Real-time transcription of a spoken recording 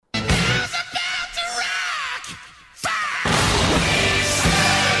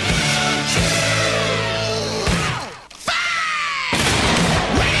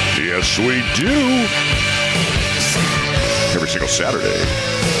we do. Every single Saturday.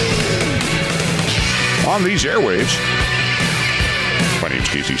 On these airwaves. My name's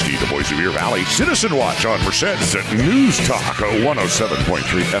Casey Steed, the voice of your valley. Citizen Watch on Merced's at News Talk 107.3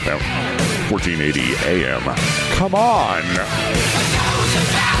 FM, 1480 AM. Come on.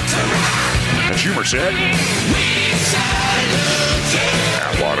 That's you, Merced.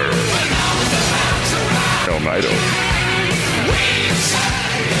 Atwater. El Nido.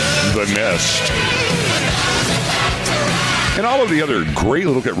 The Nest. And all of the other great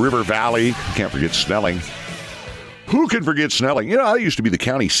look at River Valley. Can't forget Snelling. Who can forget Snelling? You know, I used to be the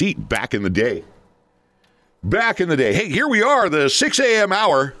county seat back in the day. Back in the day. Hey, here we are, the 6 a.m.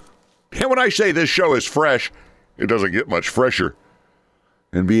 hour. And when I say this show is fresh, it doesn't get much fresher.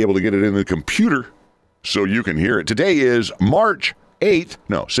 And be able to get it in the computer so you can hear it. Today is March 8th.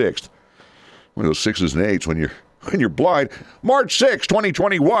 No, 6th. One of those 6s and 8s when you're blind. March 6th,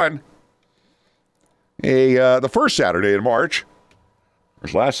 2021. The first Saturday in March.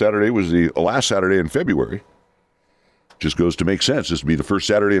 This last Saturday was the last Saturday in February. Just goes to make sense. This will be the first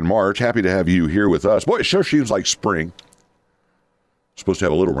Saturday in March. Happy to have you here with us. Boy, it sure seems like spring. Supposed to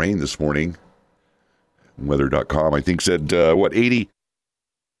have a little rain this morning. Weather.com, I think, said, 80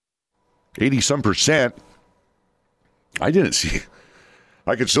 some percent. I didn't see.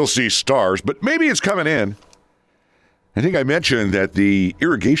 I could still see stars, but maybe it's coming in. I think I mentioned that the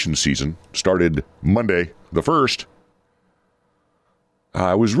irrigation season started Monday the 1st.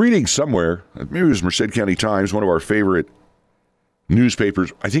 I was reading somewhere, maybe it was Merced County Times, one of our favorite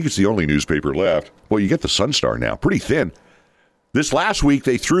newspapers. I think it's the only newspaper left. Well, you get the Sun Star now, pretty thin. This last week,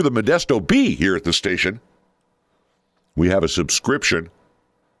 they threw the Modesto Bee here at the station. We have a subscription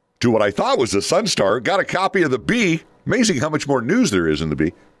to what I thought was the Sun Star. Got a copy of the Bee. Amazing how much more news there is in the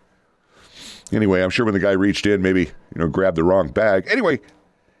Bee. Anyway, I'm sure when the guy reached in, maybe, grabbed the wrong bag. Anyway,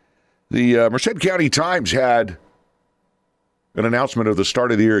 the Merced County Times had an announcement of the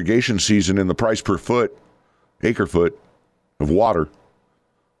start of the irrigation season and the price per foot, acre foot of water,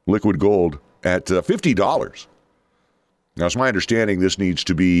 liquid gold, at $50. Now, it's my understanding this needs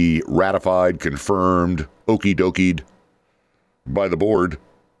to be ratified, confirmed, okie dokied by the board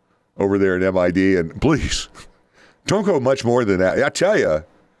over there at MID. And please, don't go much more than that. I tell you,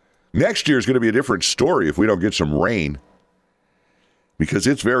 next year is going to be a different story if we don't get some rain, because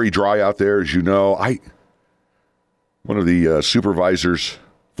it's very dry out there, as you know. One of the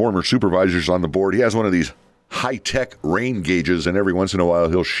former supervisors on the board, he has one of these high-tech rain gauges, and every once in a while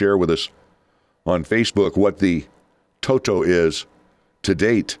he'll share with us on Facebook what the toto is to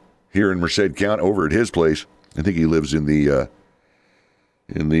date here in Merced County over at his place. I think he lives in the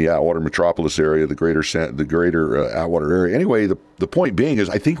Atwater metropolis area, the greater Atwater area. Anyway, the point being is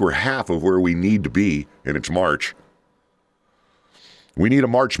I think we're half of where we need to be, and it's March. We need a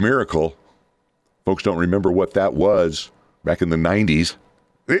March miracle. Folks don't remember what that was back in the 90s.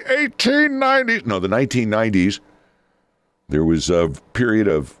 The 1890s. No, the 1990s. There was a period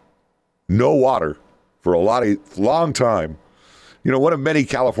of no water for a long time. One of many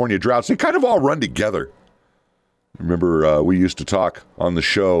California droughts. They kind of all run together. Remember, we used to talk on the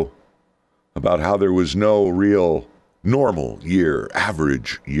show about how there was no real normal year,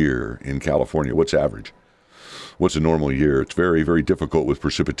 average year in California. What's average? What's a normal year? It's very, very difficult with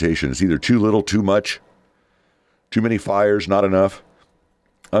precipitation. It's either too little, too much, too many fires, not enough.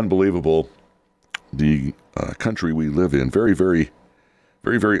 Unbelievable. The country we live in, very, very,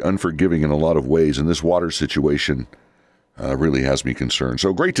 very, very unforgiving in a lot of ways. And this water situation really has me concerned.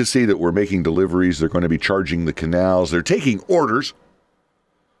 So great to see that we're making deliveries. They're going to be charging the canals. They're taking orders.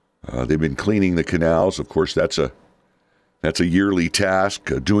 They've been cleaning the canals. Of course, that's a yearly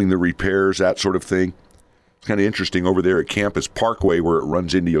task, doing the repairs, that sort of thing. It's kind of interesting over there at Campus Parkway where it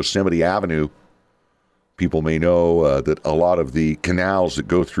runs into Yosemite Avenue. People may know that a lot of the canals that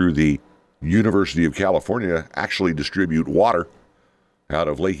go through the University of California actually distribute water out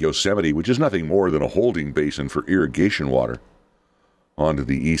of Lake Yosemite, which is nothing more than a holding basin for irrigation water onto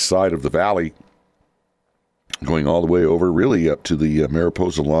the east side of the valley, going all the way over really up to the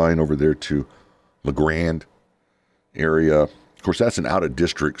Mariposa line over there to La Grande area. Of course, that's an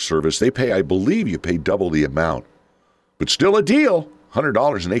out-of-district service. They pay, I believe you pay double the amount, but still a deal,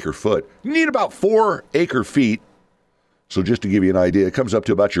 $100 an acre foot. You need about 4 acre feet. So just to give you an idea, it comes up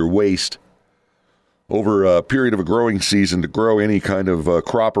to about your waist over a period of a growing season to grow any kind of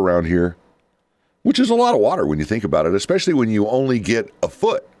crop around here, which is a lot of water when you think about it, especially when you only get a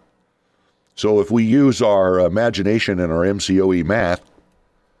foot. So if we use our imagination and our MCOE math,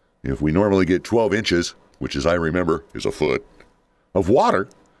 if we normally get 12 inches, which as I remember is a foot, of water,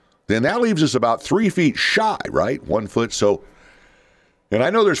 then that leaves us about 3 feet shy, right? 1 foot. So And I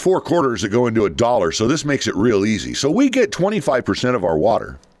know there's 4 quarters that go into $1, so this makes it real easy. So we get 25% of our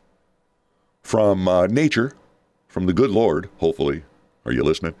water from nature, from the good Lord, hopefully. Are you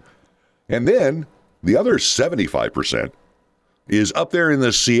listening? And then the other 75% is up there in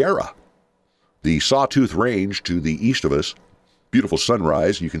the Sierra, the Sawtooth Range to the east of us. Beautiful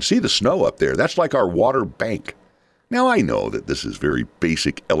sunrise. You can see the snow up there. That's like our water bank. Now, I know that this is very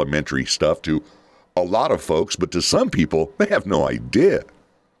basic, elementary stuff to a lot of folks, but to some people, they have no idea.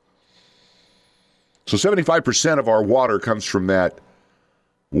 So 75% of our water comes from that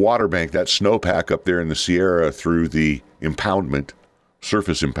water bank, that snowpack up there in the Sierra through the impoundment,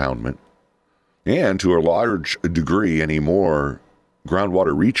 surface impoundment, and to a large degree anymore,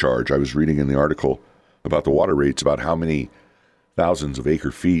 groundwater recharge. I was reading in the article about the water rates, about how many thousands of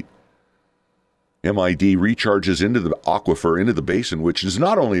acre feet MID recharges into the aquifer, into the basin, which is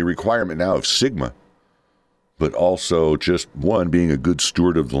not only a requirement now of SGMA, but also just one, being a good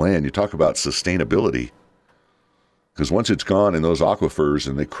steward of the land. You talk about sustainability, because once it's gone in those aquifers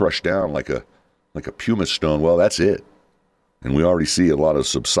and they crush down like a pumice stone, well, that's it. And we already see a lot of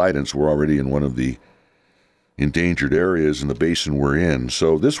subsidence. We're already in one of the endangered areas in the basin we're in.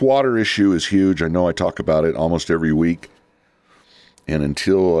 So this water issue is huge. I know I talk about it almost every week. And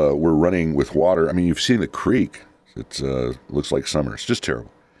until we're running with water, I mean, you've seen the creek. It looks like summer. It's just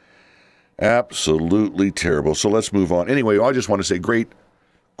terrible. Absolutely terrible. So let's move on. Anyway, I just want to say great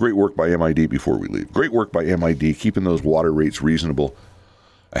work by MID before we leave. Great work by MID, keeping those water rates reasonable.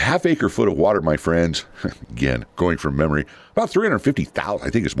 A half acre foot of water, my friends, again, going from memory, about 350,000, I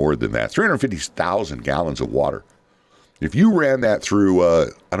think it's more than that, 350,000 gallons of water. If you ran that through, I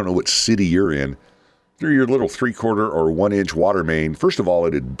don't know what city you're in, through your little 3/4 or 1-inch water main, first of all,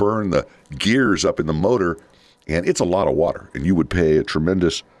 it'd burn the gears up in the motor, and it's a lot of water, and you would pay a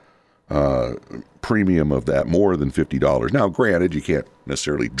tremendous premium of that, more than $50. Now, granted, you can't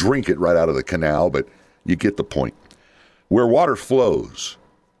necessarily drink it right out of the canal, but you get the point. Where water flows,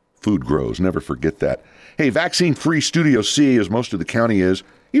 food grows. Never forget that. Hey, vaccine-free Studio C, as most of the county is,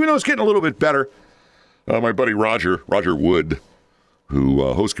 even though it's getting a little bit better. My buddy Roger Wood, who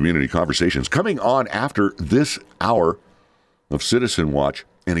hosts Community Conversations, coming on after this hour of Citizen Watch.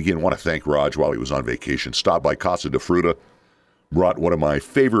 And again, want to thank Raj while he was on vacation. Stopped by Casa de Fruta, brought one of my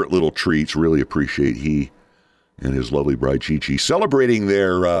favorite little treats. Really appreciate he and his lovely bride, Chi-Chi, celebrating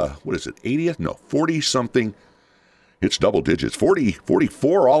their, 80th? No, 40-something. It's double digits.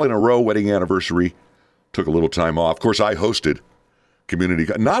 44 all in a row wedding anniversary. Took a little time off. Of course, I hosted Community.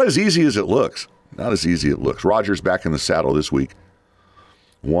 Not as easy as it looks. Not as easy as it looks. Roger's back in the saddle this week.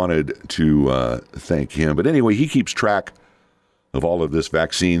 Wanted to thank him. But anyway, he keeps track of all of this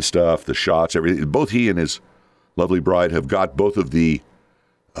vaccine stuff, the shots, everything. Both he and his lovely bride have got both of the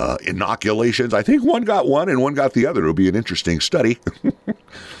inoculations. I think one got one and one got the other. It'll be an interesting study.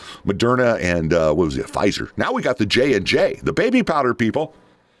 Moderna and Pfizer. Now we got the J&J, the baby powder, people,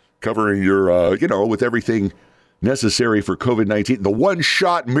 covering your, with everything necessary for COVID-19, the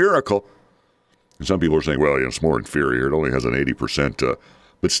one-shot miracle. And some people are saying, well, it's more inferior. It only has an 80%,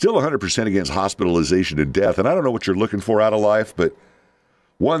 but still 100% against hospitalization and death. And I don't know what you're looking for out of life, but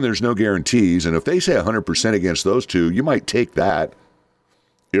one, there's no guarantees. And if they say 100% against those two, you might take that,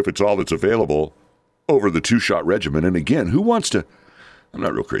 if it's all that's available, over the 2-shot regimen. And again, who wants to? I'm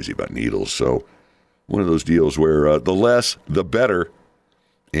not real crazy about needles, so one of those deals where the less, the better.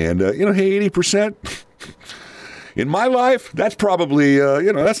 And, hey, 80%, in my life, that's probably,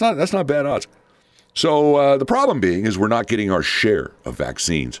 that's not bad odds. So the problem being is we're not getting our share of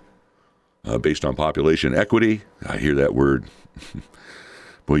vaccines based on population equity. I hear that word.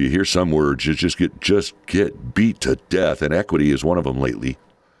 Well, you hear some words, you just get beat to death, and equity is one of them lately.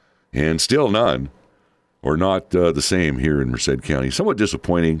 And still none. Or not the same here in Merced County. Somewhat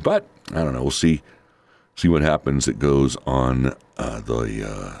disappointing, but I don't know. We'll see what happens that goes on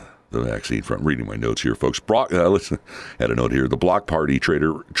the vaccine front. I'm reading my notes here, folks. Listen, had a note here. The Block Party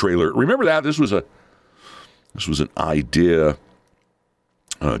trailer. Remember that? This was an idea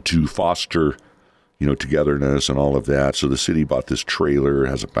to foster, togetherness and all of that. So the city bought this trailer,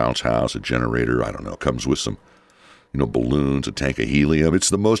 has a bounce house, a generator. I don't know. Comes with some, balloons, a tank of helium. It's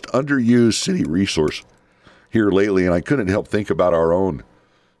the most underused city resource here lately, and I couldn't help think about our own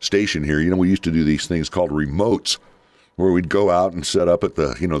station here. We used to do these things called remotes, where we'd go out and set up at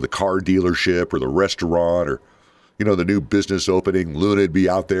the, the car dealership or the restaurant or, the new business opening. Luna'd be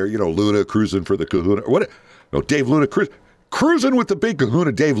out there, Luna cruising for the kahuna. Dave Luna cruising with the big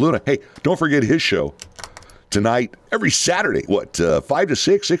kahuna, Dave Luna. Hey, don't forget his show tonight, every Saturday. 5 to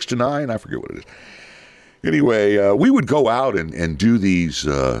 6, 6 to 9? I forget what it is. Anyway, we would go out and do these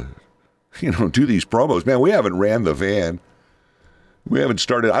do these promos. Man, we haven't ran the van We haven't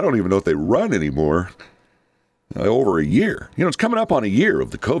started. I don't even know if they run anymore. Over a year. It's coming up on a year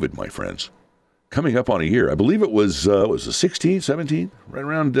of the COVID, my friends. Coming up on a year. I believe it was the 16th, 17th, right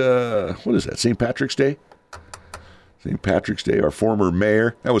around, what is that, St. Patrick's Day? St. Patrick's Day, our former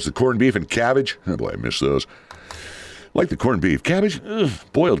mayor. That was the corned beef and cabbage. Oh, boy, I miss those. Like the corned beef. Cabbage? Ugh,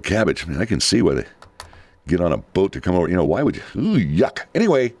 boiled cabbage. Man, I can see why they get on a boat to come over. Why would you? Ooh, yuck.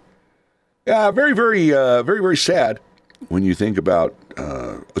 Anyway, very, very sad when you think about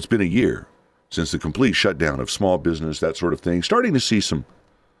it's been a year since the complete shutdown of small business, that sort of thing. Starting to see some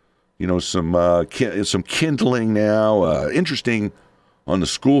kindling now. Interesting on the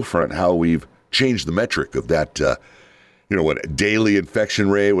school front how we've changed the metric of that, daily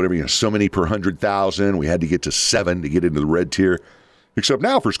infection rate, whatever, so many per 100,000. We had to get to 7 to get into the red tier. Except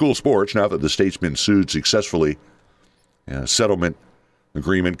now for school sports, now that the state's been sued successfully, settlement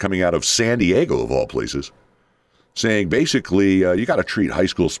agreement coming out of San Diego, of all places, saying basically you got to treat high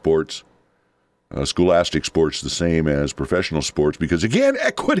school sports, scholastic sports, the same as professional sports because, again,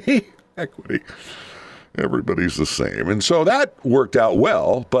 equity. Everybody's the same. And so that worked out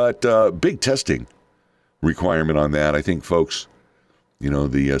well, but big testing requirement on that. I think, folks,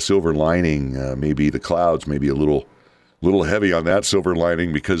 the silver lining, maybe the clouds may be a little heavy on that silver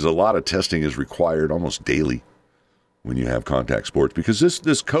lining because a lot of testing is required almost daily when you have contact sports. Because this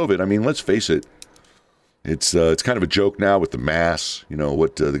COVID, I mean, let's face it, it's kind of a joke now with the masks.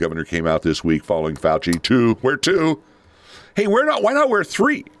 What the governor came out this week following Fauci, wear 2. Hey, why not wear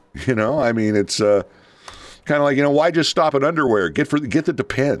 3? I mean, it's kind of like, why just stop at underwear? Get the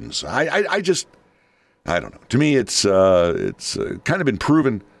Depends. I don't know. To me, it's kind of been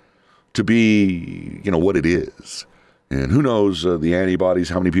proven to be, what it is. And who knows the antibodies,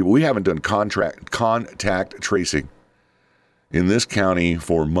 how many people. We haven't done contact tracing in this county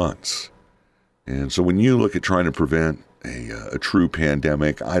for months. And so when you look at trying to prevent a true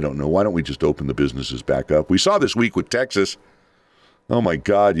pandemic, I don't know. Why don't we just open the businesses back up? We saw this week with Texas. Oh, my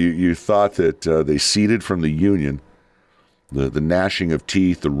God, you thought that they ceded from the union, the gnashing of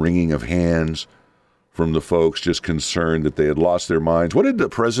teeth, the wringing of hands from the folks just concerned that they had lost their minds. What did the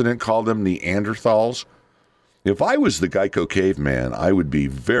president call them, Neanderthals? If I was the Geico caveman, I would be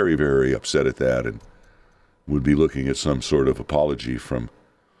very, very upset at that and would be looking at some sort of apology from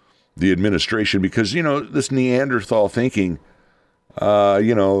the administration because, this Neanderthal thinking, if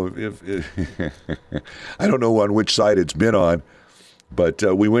I don't know on which side it's been on, but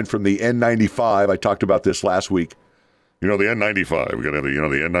we went from the N95. I talked about this last week. The N95. We got to have the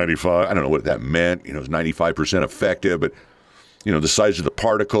N95. I don't know what that meant. It's 95% effective, but, the size of the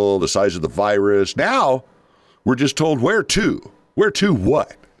particle, the size of the virus. Now, we're just told wear 2. Wear 2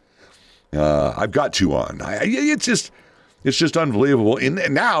 what? I've got 2 on. It's just unbelievable. And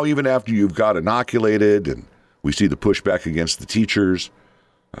now, even after you've got inoculated and we see the pushback against the teachers,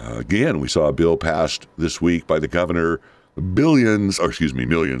 again, we saw a bill passed this week by the governor, millions. I'm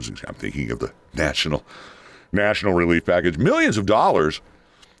thinking of the national relief package, millions of dollars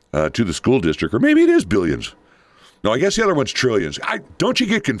to the school district, or maybe it is billions. No, I guess the other one's trillions. Don't you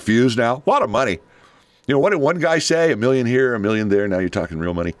get confused now? A lot of money. What did one guy say? $1 million here, $1 million there. Now you're talking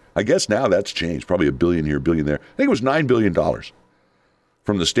real money. I guess now that's changed. Probably $1 billion here, $1 billion there. I think it was $9 billion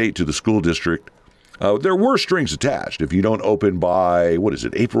from the state to the school district. There were strings attached. If you don't open by,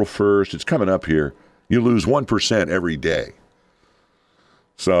 April 1st, it's coming up here, you lose 1% every day.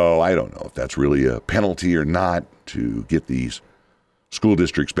 So I don't know if that's really a penalty or not to get these school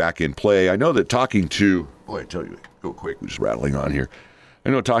districts back in play. I know that talking to, I tell you, go quick, we're just rattling on here.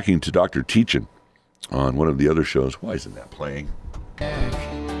 I know talking to Dr. Teachin on one of the other shows. Why isn't that playing?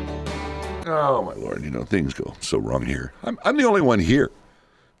 Oh, my Lord, things go so wrong here. I'm the only one here.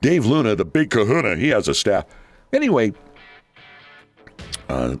 Dave Luna, the big kahuna, he has a staff. Anyway,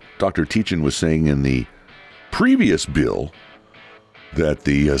 Dr. Teachin was saying in the previous bill that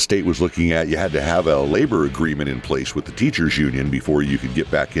the state was looking at, you had to have a labor agreement in place with the teachers union before you could get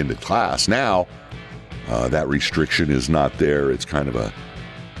back into class. Now, that restriction is not there. It's kind of a,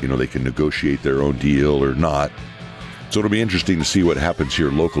 they can negotiate their own deal or not. So it'll be interesting to see what happens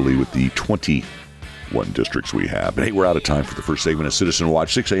here locally with the 21 districts we have. But hey, we're out of time for the first segment of Citizen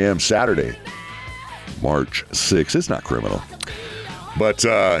Watch, 6 a.m. Saturday, March 6th. It's not criminal. But,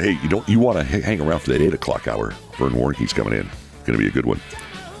 hey, you want to hang around for that 8 o'clock hour. Vern Warnke's coming in. Going to be a good one.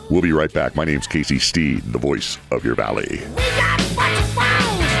 We'll be right back. My name's Casey Steed, the voice of your valley. We got what you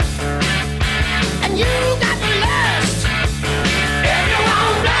want, and you got the lust. If you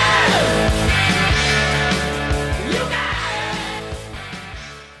want love,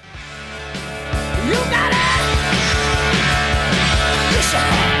 you got it. Yes, sir.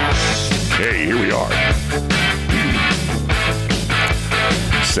 Hey, here we are.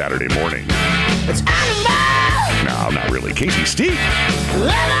 Saturday morning. It's animal. No, not really. Casey Steve.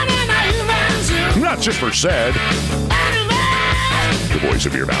 Living in a human zoo. Not just Merced. Animal. The voice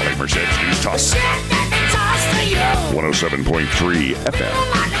of your valley, Merced's News Talk. Shit that they toss to you. 107.3 FM.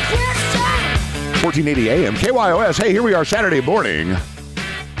 Like a Christian. 1480 AM, KYOS. Hey, here we are Saturday morning.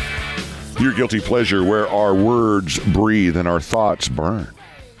 Your guilty pleasure where our words breathe and our thoughts burn.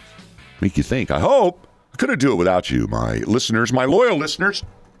 Make you think. I hope. I couldn't do it without you, my listeners, my loyal listeners.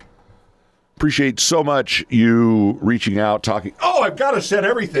 Appreciate so much you reaching out, talking. Oh, I've got to set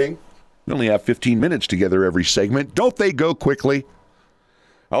everything. We only have 15 minutes together every segment. Don't they go quickly?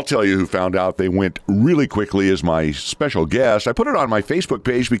 I'll tell you who found out they went really quickly as my special guest. I put it on my Facebook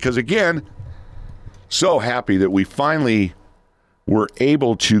page because, again, so happy that we finally were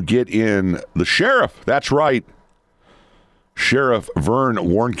able to get in the sheriff. That's right. Sheriff Vern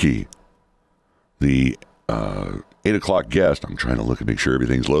Warnke, the 8 o'clock guest. I'm trying to look and make sure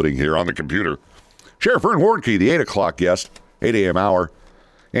everything's loading here on the computer. Sheriff Vern Warnke, the 8 o'clock guest, 8 a.m. hour.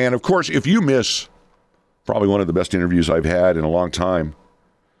 And, of course, if you miss probably one of the best interviews I've had in a long time,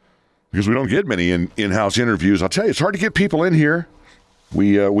 because we don't get many in-house interviews, I'll tell you, it's hard to get people in here.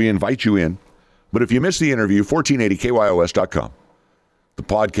 We invite you in. But if you miss the interview, 1480KYOS.com. The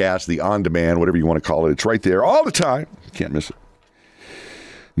podcast, the on-demand, whatever you want to call it, it's right there all the time. You can't miss it.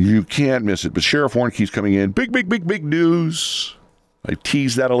 You can't miss it. But Sheriff Warnke's coming in. Big news. I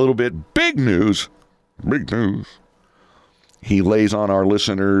teased that a little bit. Big news. Big news. He lays on our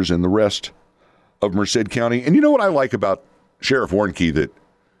listeners and the rest of Merced County. And you know what I like about Sheriff Warnke that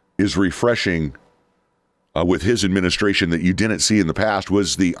is refreshing with his administration that you didn't see in the past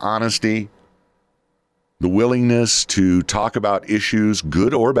was the honesty, the willingness to talk about issues,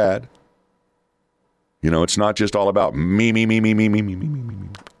 good or bad. You know, it's not just all about me.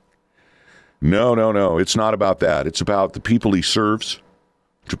 No. It's not about that. It's about the people he serves,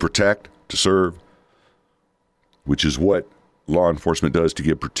 to protect, to serve, which is what law enforcement does to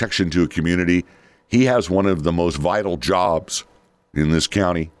give protection to a community. He has one of the most vital jobs in this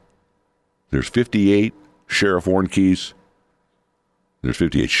county. There's 58 Sheriff Warnkes. There's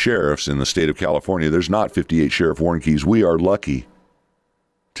 58 sheriffs in the state of California. There's not 58 Sheriff Warnkes. We are lucky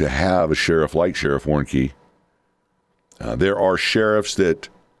to have a sheriff like Sheriff Warnke. There are sheriffs that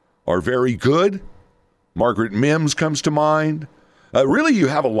are very good. Margaret Mims comes to mind. Really, you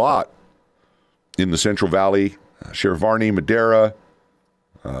have a lot in the Central Valley. Sheriff Varney, Madera,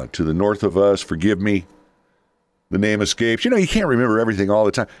 to the north of us, forgive me, the name escapes. You know, you can't remember everything all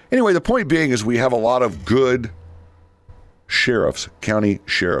the time. Anyway, the point being is we have a lot of good sheriffs, county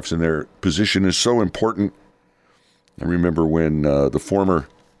sheriffs, and their position is so important. I remember when the former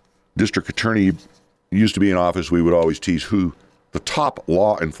district attorney used to be in office, we would always tease who the top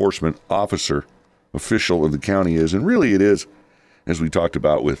law enforcement official of the county is. And really it is, as we talked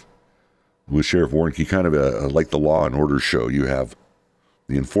about with Sheriff Warnke, kind of like the Law and Order show. You have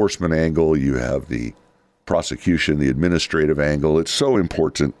the enforcement angle, you have the prosecution, the administrative angle. It's so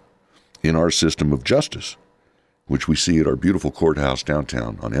important in our system of justice, which we see at our beautiful courthouse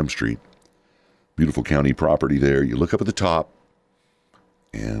downtown on M Street. Beautiful county property there. You look up at the top,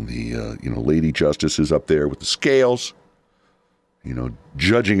 and the Lady Justice is up there with the scales,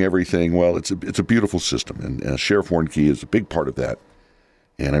 judging everything. Well, it's a beautiful system, and Sheriff Warnke is a big part of that.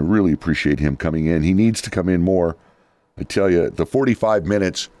 And I really appreciate him coming in. He needs to come in more. I tell you, the 45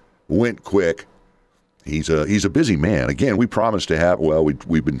 minutes went quick. He's a busy man. Again, we promised to have. Well,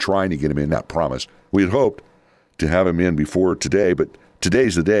 we've been trying to get him in. Not promised. We had hoped to have him in before today, but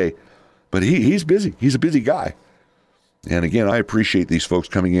today's the day. But he's busy. He's a busy guy. And again, I appreciate these folks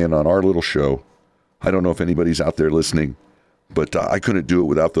coming in on our little show. I don't know if anybody's out there listening, but I couldn't do it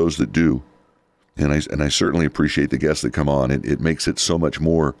without those that do. And I certainly appreciate the guests that come on. It makes it so much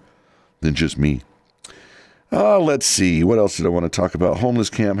more than just me. Let's see. What else did I want to talk about? Homeless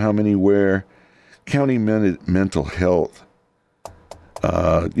camp, how many where? County mental health.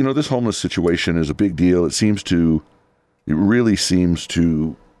 This homeless situation is a big deal. It really seems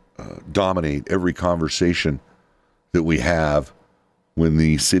to dominate every conversation that we have when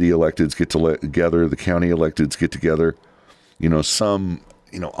the city electeds get together, the county electeds get together. Some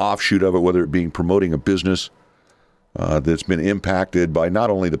offshoot of it, whether it being promoting a business that's been impacted by not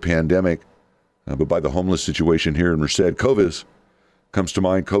only the pandemic, but by the homeless situation here in Merced. Cova's comes to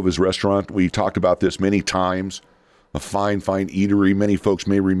mind. Cova's restaurant. We talked about this many times. A fine eatery. Many folks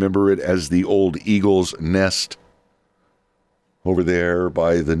may remember it as the old Eagle's Nest over there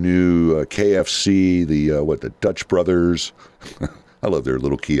by the new KFC, the Dutch Brothers. I love their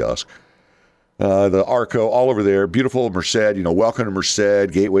little kiosk. The Arco, all over there. Beautiful Merced, welcome to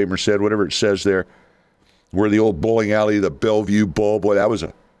Merced, Gateway Merced, whatever it says there. Where the old bowling alley, the Bellevue Bowl, boy, that was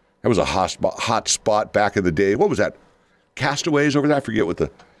That was a hot spot back in the day. What was that? Castaways over there? I forget what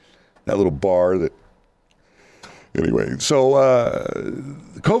that little bar that. Anyway, so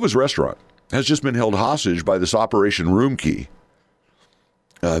Cova's restaurant has just been held hostage by this Operation Room Key.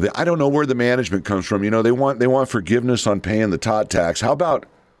 I don't know where the management comes from. They want forgiveness on paying the tot tax. How about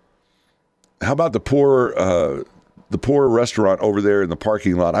the poor restaurant over there in the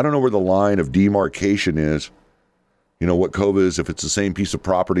parking lot? I don't know where the line of demarcation is. What Cova is, if it's the same piece of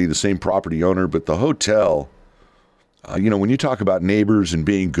property, the same property owner, but the hotel, when you talk about neighbors and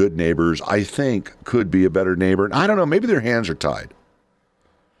being good neighbors, I think could be a better neighbor. And I don't know, maybe their hands are tied.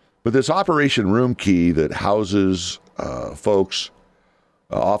 But this Operation Room Key that houses folks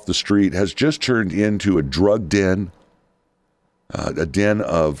off the street has just turned into a drug den, a den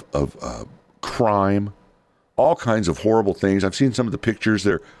of crime, all kinds of horrible things. I've seen some of the pictures.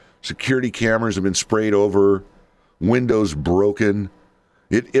 Their security cameras have been sprayed over, windows broken.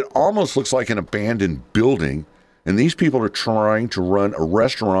 It almost looks like an abandoned building, and these people are trying to run a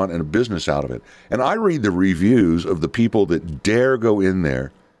restaurant and a business out of it. And I read the reviews of the people that dare go in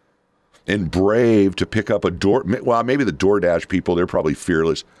there and brave to pick up a door. Well, maybe the DoorDash people, they're probably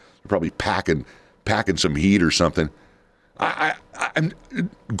fearless. They're probably packing some heat or something. I'm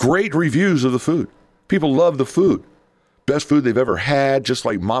great reviews of the food. People love the food. Best food they've ever had, just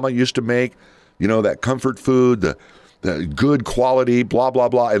like Mama used to make. That comfort food, the good quality, blah, blah,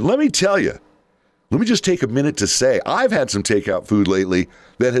 blah. And let me tell you, let me just take a minute to say, I've had some takeout food lately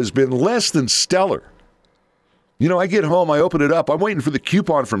that has been less than stellar. I get home, I open it up, I'm waiting for the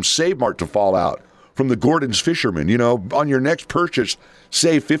coupon from Save Mart to fall out, from the Gordon's Fisherman, on your next purchase,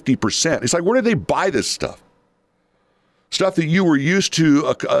 save 50%. It's like, where did they buy this stuff? Stuff that you were used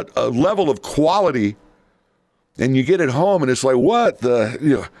to, a level of quality, and you get it home, and it's like, what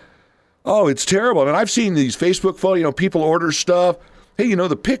the, oh, it's terrible. And I've seen these Facebook photos, people order stuff, hey,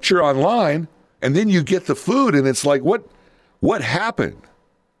 the picture online, and then you get the food, and it's like, what happened?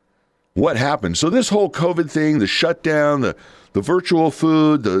 What happened? So this whole COVID thing, the shutdown, the virtual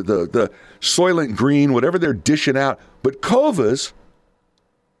food, the Soylent Green, whatever they're dishing out. But Cova's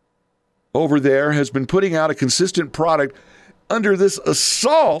over there has been putting out a consistent product under this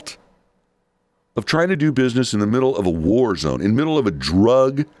assault of trying to do business in the middle of a war zone, in the middle of a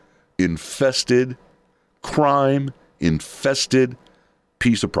drug-infested, crime-infested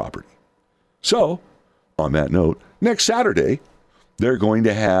piece of property. So, on that note, next Saturday, they're going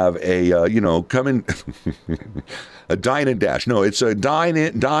to have a, come in, a dine and dash. No, it's a dine,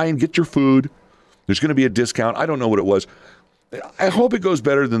 get your food. There's going to be a discount. I don't know what it was. I hope it goes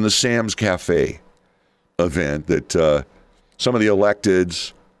better than the Sam's Cafe event that some of the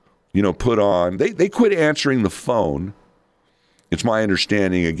electeds, put on. They quit answering the phone. It's my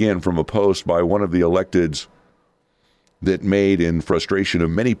understanding, again, from a post by one of the electeds that made in frustration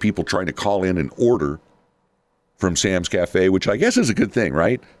of many people trying to call in and order from Sam's Cafe, which I guess is a good thing,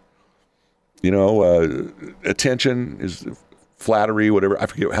 right? Attention is flattery, whatever. I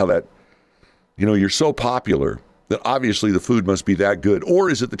forget how that, you're so popular that obviously the food must be that good. Or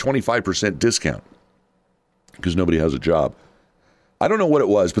is it the 25% discount? Because nobody has a job. I don't know what it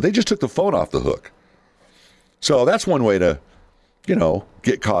was, but they just took the phone off the hook. So that's one way to,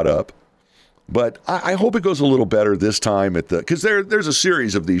 get caught up. But I hope it goes a little better this time because there's a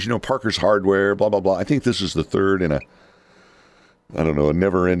series of these, Parker's Hardware, blah, blah, blah. I think this is the third in a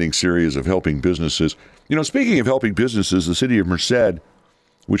never-ending series of helping businesses. Speaking of helping businesses, the city of Merced,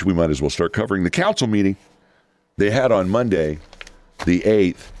 which we might as well start covering, the council meeting they had on Monday, the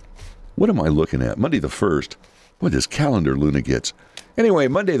 8th. What am I looking at? Monday the 1st. What this calendar Luna gets. Anyway,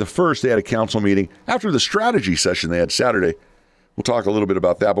 Monday the 1st, they had a council meeting. After the strategy session they had Saturday, we'll talk a little bit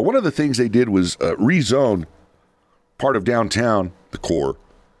about that. But one of the things they did was rezone part of downtown, the core,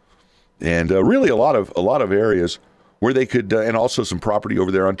 and really a lot of areas where they could, and also some property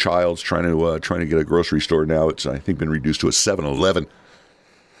over there on Childs, trying to get a grocery store now. It's, I think, been reduced to a 7-Eleven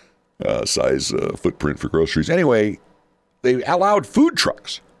size footprint for groceries. Anyway, they allowed food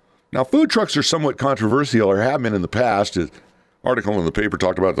trucks. Now, food trucks are somewhat controversial, or have been in the past. An article in the paper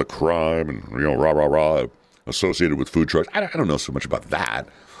talked about the crime and rah associated with food trucks. I don't know so much about that,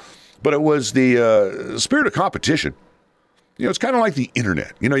 but it was the spirit of competition. It's kind of like the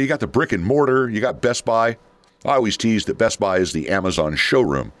internet. You got the brick and mortar, you got Best Buy. I always tease that Best Buy is the Amazon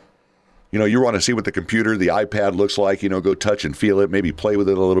showroom. You want to see what the computer, the iPad looks like, go touch and feel it, maybe play with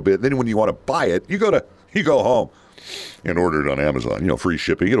it a little bit. Then when you want to buy it, you go home and order it on Amazon. Free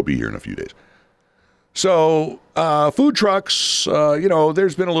shipping. It'll be here in a few days. So food trucks,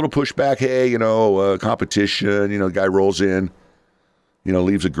 there's been a little pushback. Hey, competition. The guy rolls in,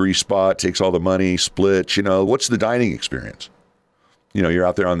 leaves a grease spot, takes all the money, splits. What's the dining experience? You're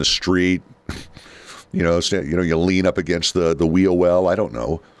out there on the street, you lean up against the wheel well. I don't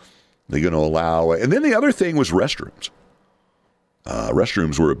know. They're going to allow. And then the other thing was restrooms.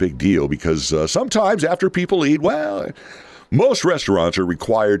 Restrooms were a big deal because sometimes after people eat, most restaurants are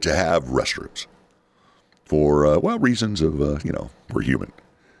required to have restrooms for, reasons of, we're human.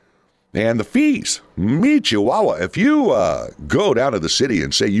 And the fees, me chihuahua. If you go down to the city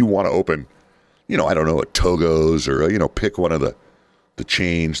and say you want to open, a Togo's or, pick one of the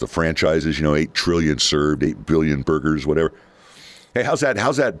chains, the franchises, 8 trillion served, 8 billion burgers, whatever. Hey, how's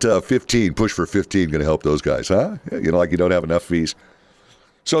that 15, push for 15 going to help those guys, huh? Like you don't have enough fees.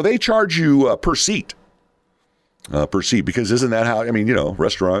 So they charge you per seat, because isn't that how,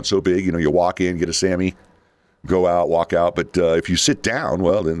 restaurants so big, you walk in, get a Sammy, go out, walk out. But if you sit down,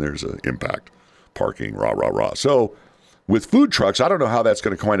 well, then there's an impact, parking, rah, rah, rah. So with food trucks, I don't know how that's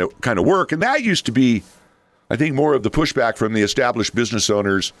going to kind of work. And that used to be, I think, more of the pushback from the established business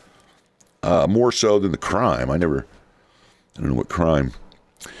owners, more so than the crime. I don't know what crime.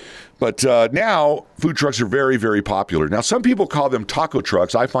 But now food trucks are very, very popular. Now, some people call them taco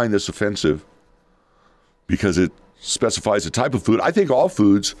trucks. I find this offensive because it specifies a type of food. I think all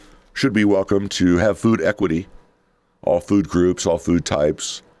foods should be welcome to have food equity. All food groups, all food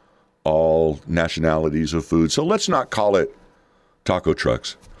types, all nationalities of food. So let's not call it taco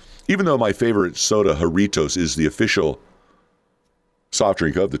trucks. Even though my favorite soda, Jarritos, is the official soft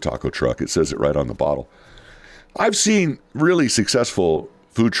drink of the taco truck. It says it right on the bottle. I've seen really successful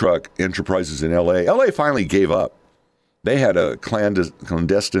food truck enterprises in L.A. L.A. finally gave up. They had a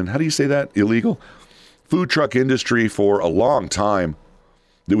clandestine, how do you say that, illegal, food truck industry for a long time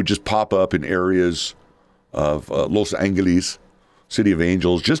that would just pop up in areas of Los Angeles, City of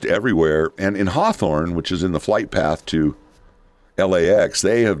Angels, just everywhere. And in Hawthorne, which is in the flight path to LAX,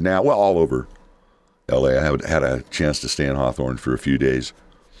 they have now, all over LA. I had a chance to stay in Hawthorne for a few days.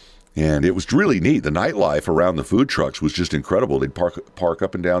 And it was really neat. The nightlife around the food trucks was just incredible. They'd park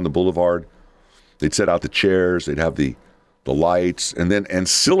up and down the boulevard. They'd set out the chairs. They'd have the lights. And then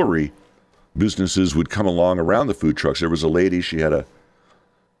ancillary businesses would come along around the food trucks. There was a lady, she had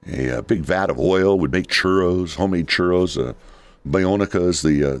a big vat of oil, would make churros, homemade churros, Bionicas,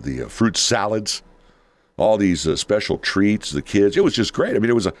 the fruit salads, all these special treats, the kids. It was just great. I mean,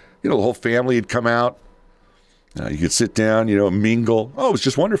 it was the whole family had come out. You could sit down, mingle. Oh, it was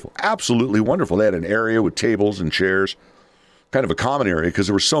just wonderful. Absolutely wonderful. They had an area with tables and chairs, kind of a common area because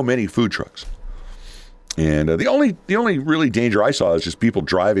there were so many food trucks. And the only really danger I saw is just people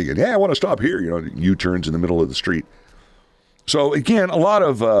driving and, I want to stop here, U-turns in the middle of the street. So again, a lot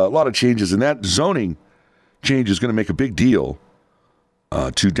of changes, and that zoning change is going to make a big deal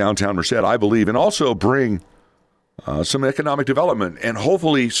to downtown Merced, I believe, and also bring some economic development and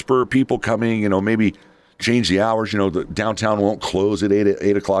hopefully spur people coming, maybe change the hours. The downtown won't close at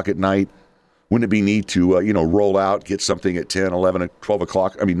 8 o'clock at night. Wouldn't it be neat to, roll out, get something at 10, 11, 12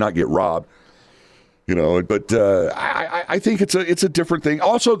 o'clock? I mean, not get robbed, but I think it's a different thing.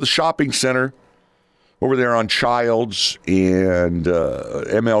 Also, the shopping center over there on Childs and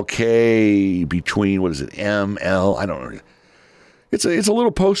MLK between, what is it, ML? I don't know. It's a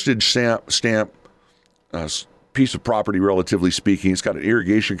little postage stamp piece of property, relatively speaking. It's got an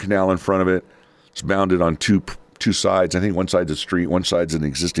irrigation canal in front of it. It's bounded on two sides. I think one side's a street, one side's an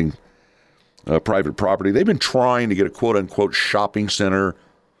existing private property. They've been trying to get a quote-unquote shopping center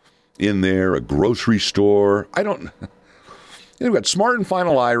in there, a grocery store. You've got Smart and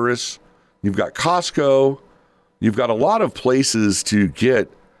Final Iris. You've got Costco. You've got a lot of places to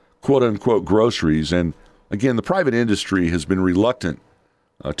get quote-unquote groceries. And again, the private industry has been reluctant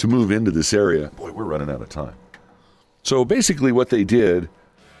to move into this area. Boy, we're running out of time. So basically what they did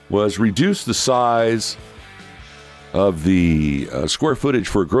was reduce the size of the square footage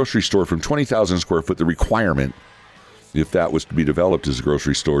for a grocery store from 20,000 square foot, the requirement, if that was to be developed as a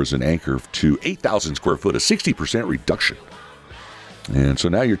grocery store as an anchor, to 8,000 square foot, a 60% reduction. And so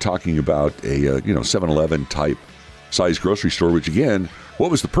now you're talking about a 7-Eleven type size grocery store, which again,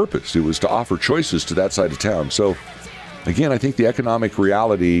 what was the purpose? It was to offer choices to that side of town. So again, I think the economic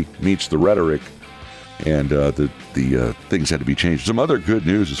reality meets the rhetoric, and the things had to be changed. Some other good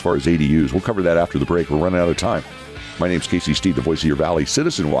news as far as ADUs. We'll cover that after the break. We're running out of time. My name's Casey Steed, the voice of your valley.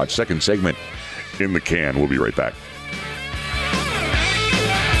 Citizen Watch, second segment in the can. We'll be right back.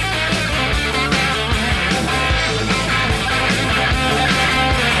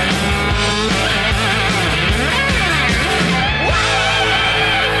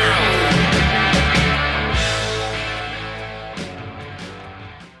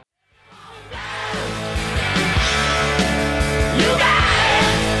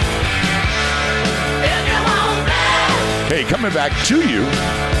 Coming back to you.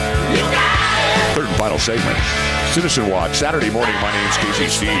 Third and final segment. Citizen Watch, Saturday morning. My name's Casey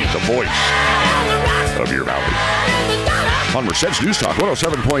Steve, the voice of your valley. On Merced's News Talk,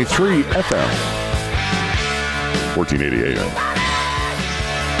 107.3 FM, 1480 AM.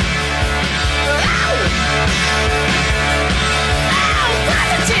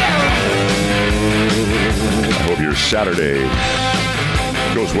 I hope your Saturday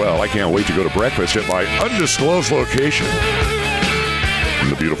goes well. I can't wait to go to breakfast at my undisclosed location in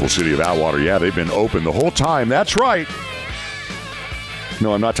the beautiful city of Atwater. Yeah, they've been open the whole time. That's right.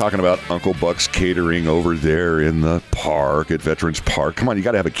 No, I'm not talking about Uncle Buck's Catering over there in the park at Veterans Park. Come on, you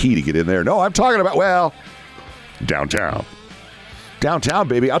got to have a key to get in there. No, I'm talking about, well, downtown. Downtown,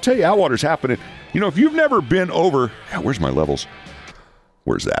 baby. I'll tell you, Atwater's happening. You know, if you've never been over, where's my levels?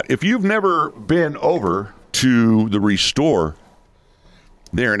 Where's that? If you've never been over to the Restore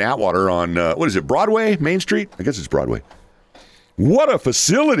there in Atwater on, what is it, Broadway, Main Street? I guess it's Broadway. What a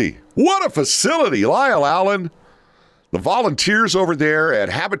facility. What a facility. Lyle Allen, the volunteers over there at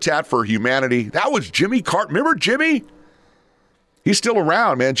Habitat for Humanity. That was Jimmy Carter. Remember Jimmy? He's still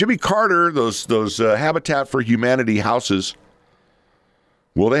around, man. Jimmy Carter, those Habitat for Humanity houses.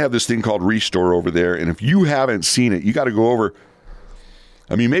 Well, they have this thing called Restore over there, and if you haven't seen it, you got to go over.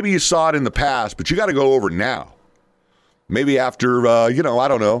 I mean, maybe you saw it in the past, but you got to go over now. Maybe after, I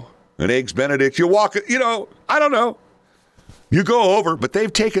don't know, an Eggs Benedict. You walk, I don't know. You go over, but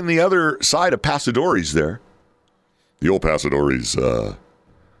they've taken the other side of Pasadori's there. The old Pasadori's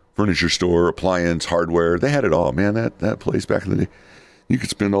furniture store, appliance, hardware. They had it all, man. That place back in the day. You could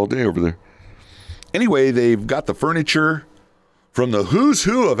spend all day over there. Anyway, they've got the furniture from the who's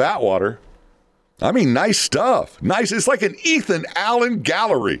who of Atwater. I mean, nice stuff. Nice. It's like an Ethan Allen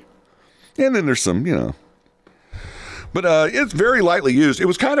gallery. And then there's some, But it's very lightly used. It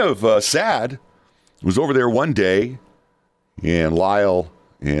was kind of sad. I was over there one day, and Lyle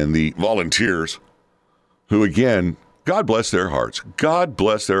and the volunteers, who, again, God bless their hearts. God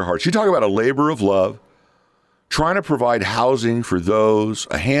bless their hearts. You talk about a labor of love, trying to provide housing for those,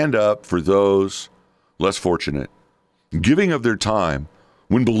 a hand up for those less fortunate, giving of their time,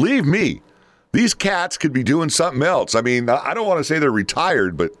 when, believe me, these cats could be doing something else. I mean, I don't want to say they're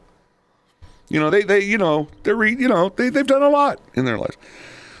retired, but they've done a lot in their lives.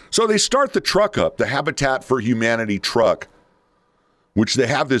 So they start the truck up, the Habitat for Humanity truck, which they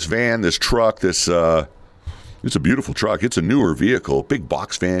have this van, this truck, it's a beautiful truck. It's a newer vehicle, big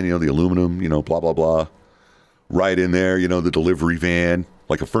box van, the aluminum, blah, blah, blah. Right in there, the delivery van,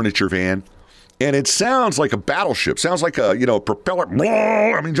 like a furniture van. And it sounds like a battleship, sounds like a, propeller.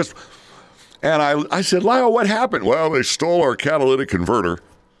 I mean, just, and I said, Lyle, what happened? Well, they stole our catalytic converter.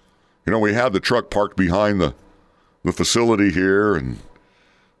 We had the truck parked behind the facility here, and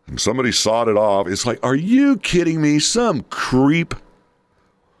somebody sawed it off. It's like, are you kidding me? Some creep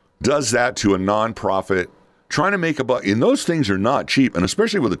does that to a nonprofit, trying to make a buck. And those things are not cheap, and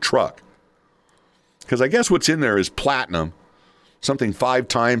especially with a truck. Because I guess what's in there is platinum, something 5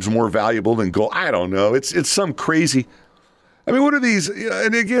 times more valuable than gold. I don't know. It's some crazy. I mean, what are these?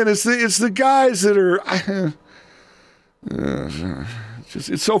 And again, it's the guys that are.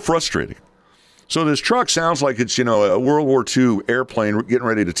 It's so frustrating. So this truck sounds like it's, a World War II airplane getting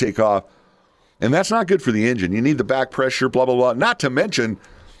ready to take off. And that's not good for the engine. You need the back pressure, blah, blah, blah. Not to mention,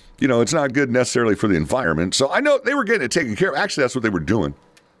 it's not good necessarily for the environment. So I know they were getting it taken care of. Actually, that's what they were doing.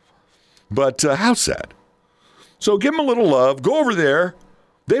 But how sad. So give them a little love. Go over there.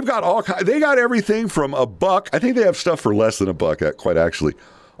 They've got they got everything from $1. I think they have stuff for less than $1, quite actually.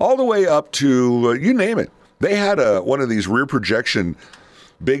 All the way up to, you name it. They had one of these rear projection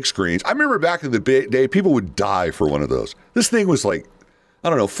big screens. I remember back in the day, people would die for one of those. This thing was like,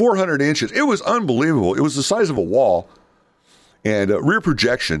 400 inches. It was unbelievable. It was the size of a wall. And rear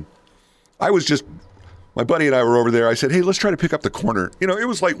projection. My buddy and I were over there. I said, hey, let's try to pick up the corner. It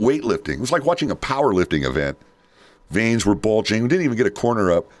was like weightlifting. It was like watching a powerlifting event. Veins were bulging. We didn't even get a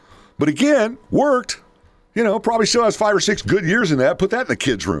corner up. But again, worked. Probably still has 5 or 6 good years in that. Put that in the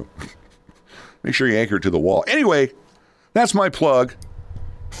kids' room. Make sure you anchor it to the wall. Anyway, that's my plug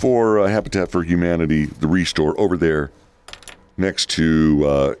for Habitat for Humanity, the Restore over there next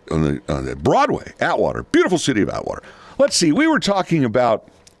to on the Broadway, Atwater. Beautiful city of Atwater. Let's see. We were talking about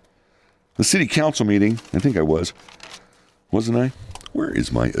the city council meeting. I think I was. Wasn't I? Where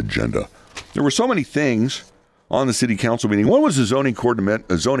is my agenda? There were so many things on the city council meeting. One was the zoning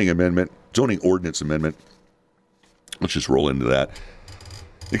ordinance amendment. Let's just roll into that.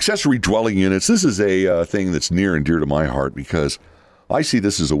 Accessory dwelling units. This is a thing that's near and dear to my heart because I see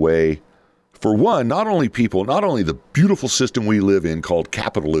this as a way, for one, not only the beautiful system we live in called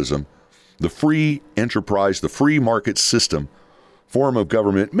capitalism the free enterprise, the free market system form of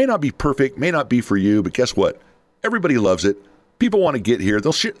government may not be perfect, may not be for you, but guess what? Everybody loves it. People want to get here.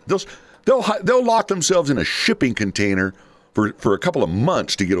 They'll lock themselves in a shipping container for a couple of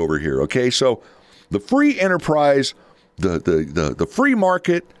months to get over here. Okay, so the free enterprise, the free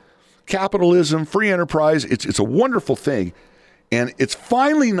market, capitalism, free enterprise, it's a wonderful thing, and it's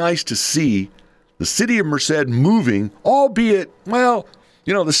finally nice to see the city of Merced moving, albeit, well,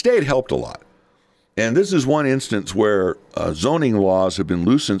 the state helped a lot. And this is one instance where zoning laws have been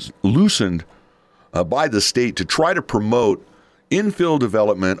loosened by the state to try to promote infill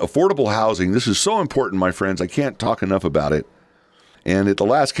development, affordable housing. This is so important, my friends. I can't talk enough about it. And at the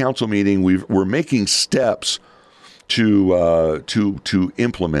last council meeting, we're making steps to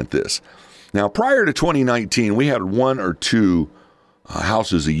implement this. Now, prior to 2019, we had 1 or 2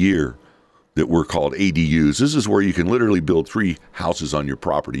 houses a year that were called ADUs. This is where you can literally build 3 houses on your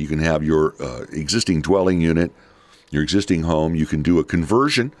property. You can have your existing dwelling unit, your existing home. You can do a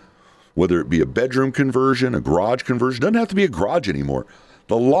conversion, whether it be a bedroom conversion, a garage conversion. It doesn't have to be a garage anymore.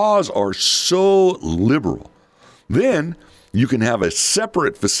 The laws are so liberal. Then you can have a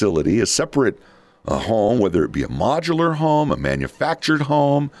separate facility, a separate home, whether it be a modular home, a manufactured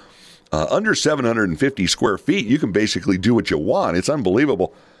home. Under 750 square feet, you can basically do what you want. It's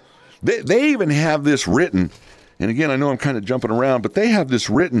unbelievable. They even have this written, and again, I know I'm kind of jumping around, but they have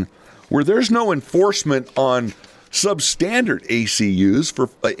this written where there's no enforcement on substandard ADUs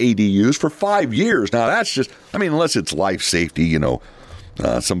for 5 years. Now, that's just, unless it's life safety,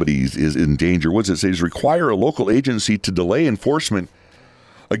 somebody is in danger. What does it say? Is require a local agency to delay enforcement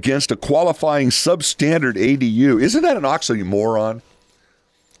against a qualifying substandard ADU. Isn't that an oxymoron?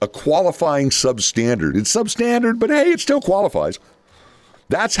 A qualifying substandard. It's substandard, but hey, it still qualifies.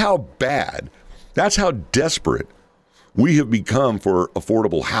 That's how bad, that's how desperate we have become for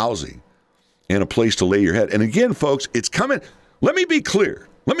affordable housing and a place to lay your head. And again, folks, it's coming. Let me be clear.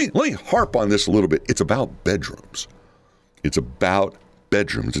 Let me harp on this a little bit. It's about bedrooms. It's about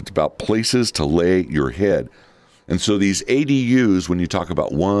bedrooms. It's about places to lay your head. And so these ADUs, when you talk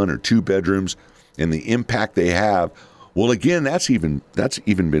about 1 or 2 bedrooms and the impact they have, well, again, that's even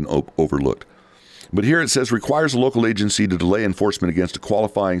been overlooked. But here it says requires a local agency to delay enforcement against a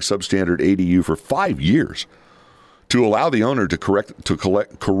qualifying substandard ADU for 5 years to allow the owner to correct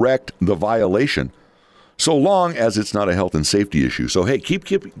the violation, so long as it's not a health and safety issue. So hey, keep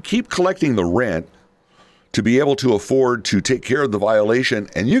collecting the rent to be able to afford to take care of the violation,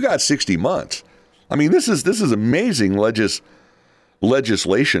 and you got 60 months. This is amazing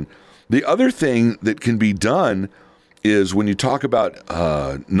legislation. The other thing that can be done is when you talk about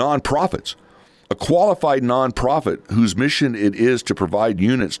nonprofits. A qualified nonprofit whose mission it is to provide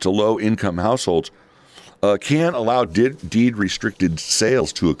units to low-income households can allow deed-restricted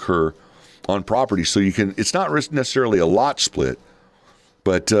sales to occur on property. So it's not necessarily a lot split,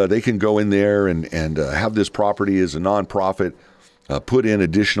 but they can go in there and have this property as a nonprofit, put in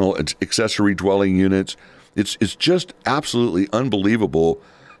additional accessory dwelling units. It's just absolutely unbelievable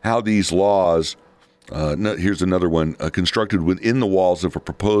how these laws, here's another one, constructed within the walls of a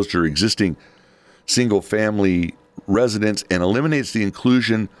proposed or existing single-family residence and eliminates the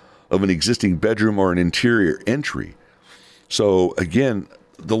inclusion of an existing bedroom or an interior entry. So again,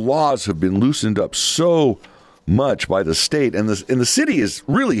 the laws have been loosened up so much by the state, and the city has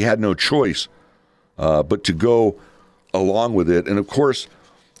really had no choice but to go along with it. And of course,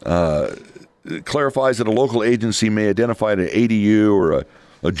 it clarifies that a local agency may identify an ADU or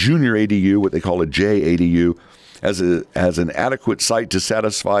a junior ADU, what they call a JADU, as an adequate site to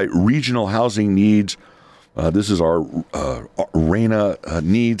satisfy regional housing needs. This is our RENA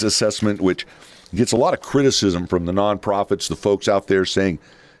needs assessment, which gets a lot of criticism from the nonprofits, the folks out there saying,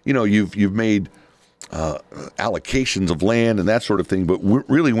 you've made allocations of land and that sort of thing, but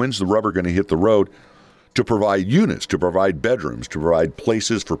really, when's the rubber going to hit the road to provide units, to provide bedrooms, to provide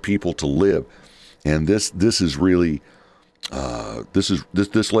places for people to live? And this is really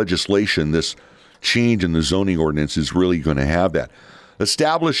this legislation, this change in the zoning ordinance is really going to have that.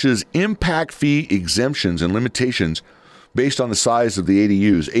 Establishes impact fee exemptions and limitations based on the size of the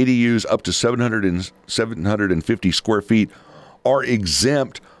ADUs. ADUs up to 750 square feet are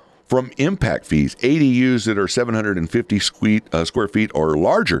exempt from impact fees. ADUs that are 750 square feet or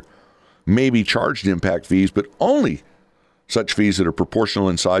larger may be charged impact fees, but only such fees that are proportional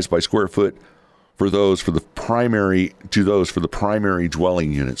in size by square foot for the primary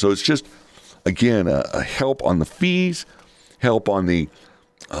dwelling unit. So it's just, again, a help on the fees, help on the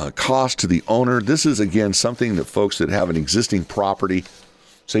cost to the owner. This is, again, something that folks that have an existing property,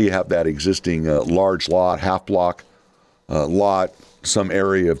 say you have that existing large lot, half block lot, some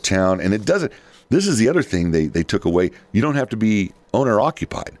area of town, and it doesn't. This is the other thing they took away. You don't have to be owner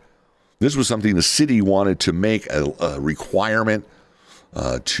occupied. This was something the city wanted to make a requirement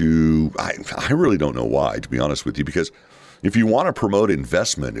to. I really don't know why, to be honest with you, because if you want to promote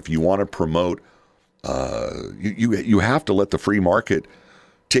investment, if you want to promote, you have to let the free market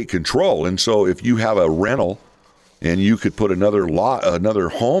take control. And so if you have a rental and you could put another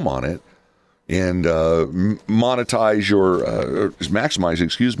home on it and maximize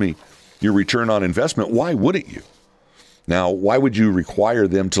your return on investment, why wouldn't you? Now, why would you require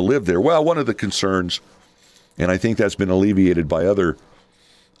them to live there? Well, one of the concerns, and I think that's been alleviated by other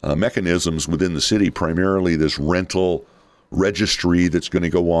mechanisms within the city, primarily this rental registry that's going to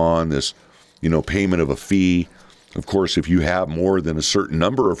go on, this, payment of a fee. Of course, if you have more than a certain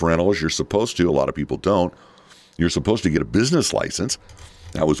number of rentals, you're supposed to, a lot of people don't, you're supposed to get a business license.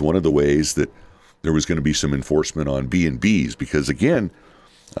 That was one of the ways that there was going to be some enforcement on B&Bs, because again,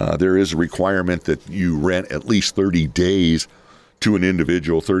 there is a requirement that you rent at least 30 days to an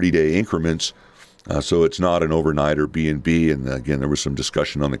individual, 30-day increments, so it's not an overnight or B&B. And again, there was some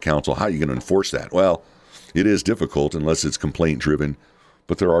discussion on the council. How are you going to enforce that? Well, it is difficult unless it's complaint-driven,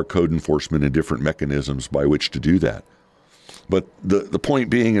 but there are code enforcement and different mechanisms by which to do that. But the point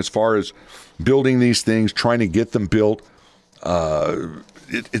being, as far as building these things, trying to get them built,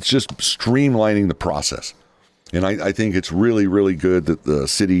 it's just streamlining the process. And I think it's really, really good that the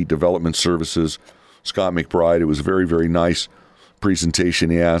City Development Services, Scott McBride, it was a very, very nice presentation.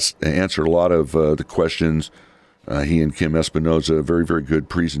 He answered a lot of the questions. He and Kim Espinoza, very, very good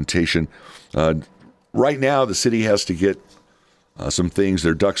presentation. Right now, the city has to get some things,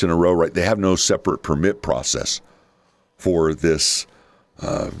 their ducks in a row, right? They have no separate permit process for this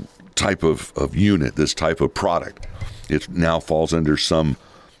type of unit, this type of product. It now falls under some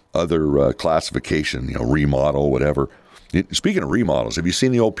other classification, remodel, whatever. Speaking of remodels, have you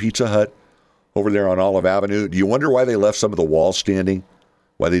seen the old Pizza Hut over there on Olive Avenue? Do you wonder why they left some of the walls standing?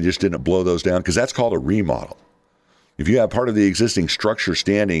 Why they just didn't blow those down? Because that's called a remodel. If you have part of the existing structure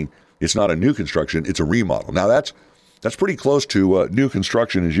standing, it's not a new construction, it's a remodel. Now that's pretty close to new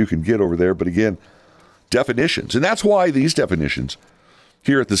construction as you can get over there. But again, definitions. And that's why these definitions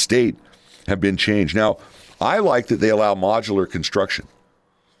here at the state have been changed. Now, I like that they allow modular construction.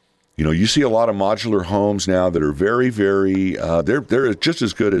 You see a lot of modular homes now that are very, very, they're just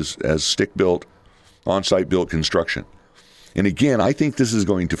as good as stick-built, on-site built construction. And again, I think this is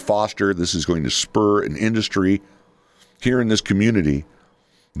going to spur an industry here in this community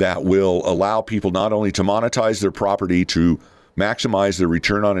that will allow people not only to monetize their property, to maximize their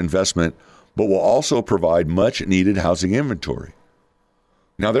return on investment, but will also provide much-needed housing inventory.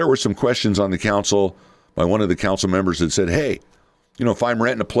 Now, there were some questions on the council by one of the council members that said, hey, if I'm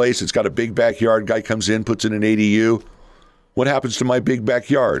renting a place, it's got a big backyard, guy comes in, puts in an ADU, what happens to my big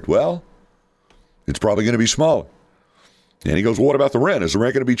backyard? Well, it's probably going to be smaller. And he goes, well, what about the rent? Is the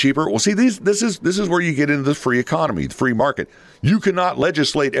rent going to be cheaper? Well, see, this is where you get into the free economy, the free market. You cannot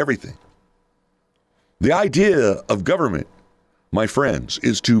legislate everything. The idea of government, my friends,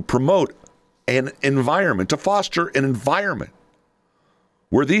 is to promote an environment, to foster an environment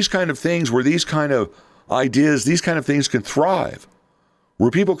where these kind of things, where these kind of ideas, these kind of things can thrive, where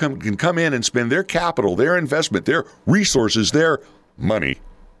people can come in and spend their capital, their investment, their resources, their money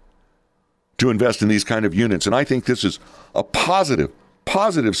to invest in these kind of units. And I think this is a positive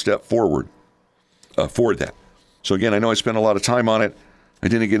step forward for that. So again, I know I spent a lot of time on it. I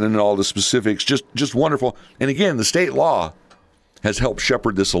didn't get into all the specifics, just wonderful. And again, the state law has helped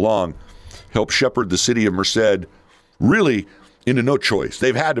shepherd this along, helped shepherd the city of Merced really into no choice.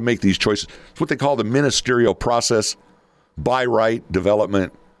 They've had to make these choices. It's what they call the ministerial process, by right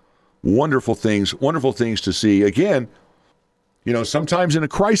development. Wonderful things to see. Again, sometimes in a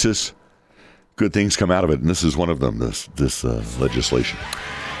crisis, good things come out of it, and this is one of them, this legislation.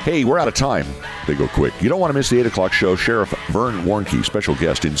 Hey, we're out of time. They go quick. You don't want to miss the 8 o'clock show. Sheriff Vern Warnke, special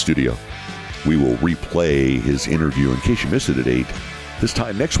guest in studio. We will replay his interview in case you missed it at 8, this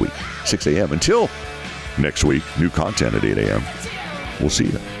time next week, 6 a.m. Until next week, new content at 8 a.m. We'll see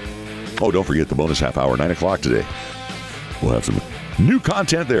you. Oh, don't forget the bonus half hour, 9 o'clock today. We'll have some new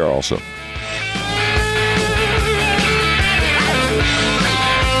content there also.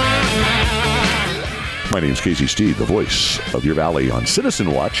 My name's Casey Steed, the voice of your valley on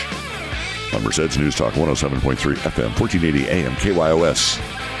Citizen Watch on Merced's News Talk 107.3 FM, 1480 AM, KYOS.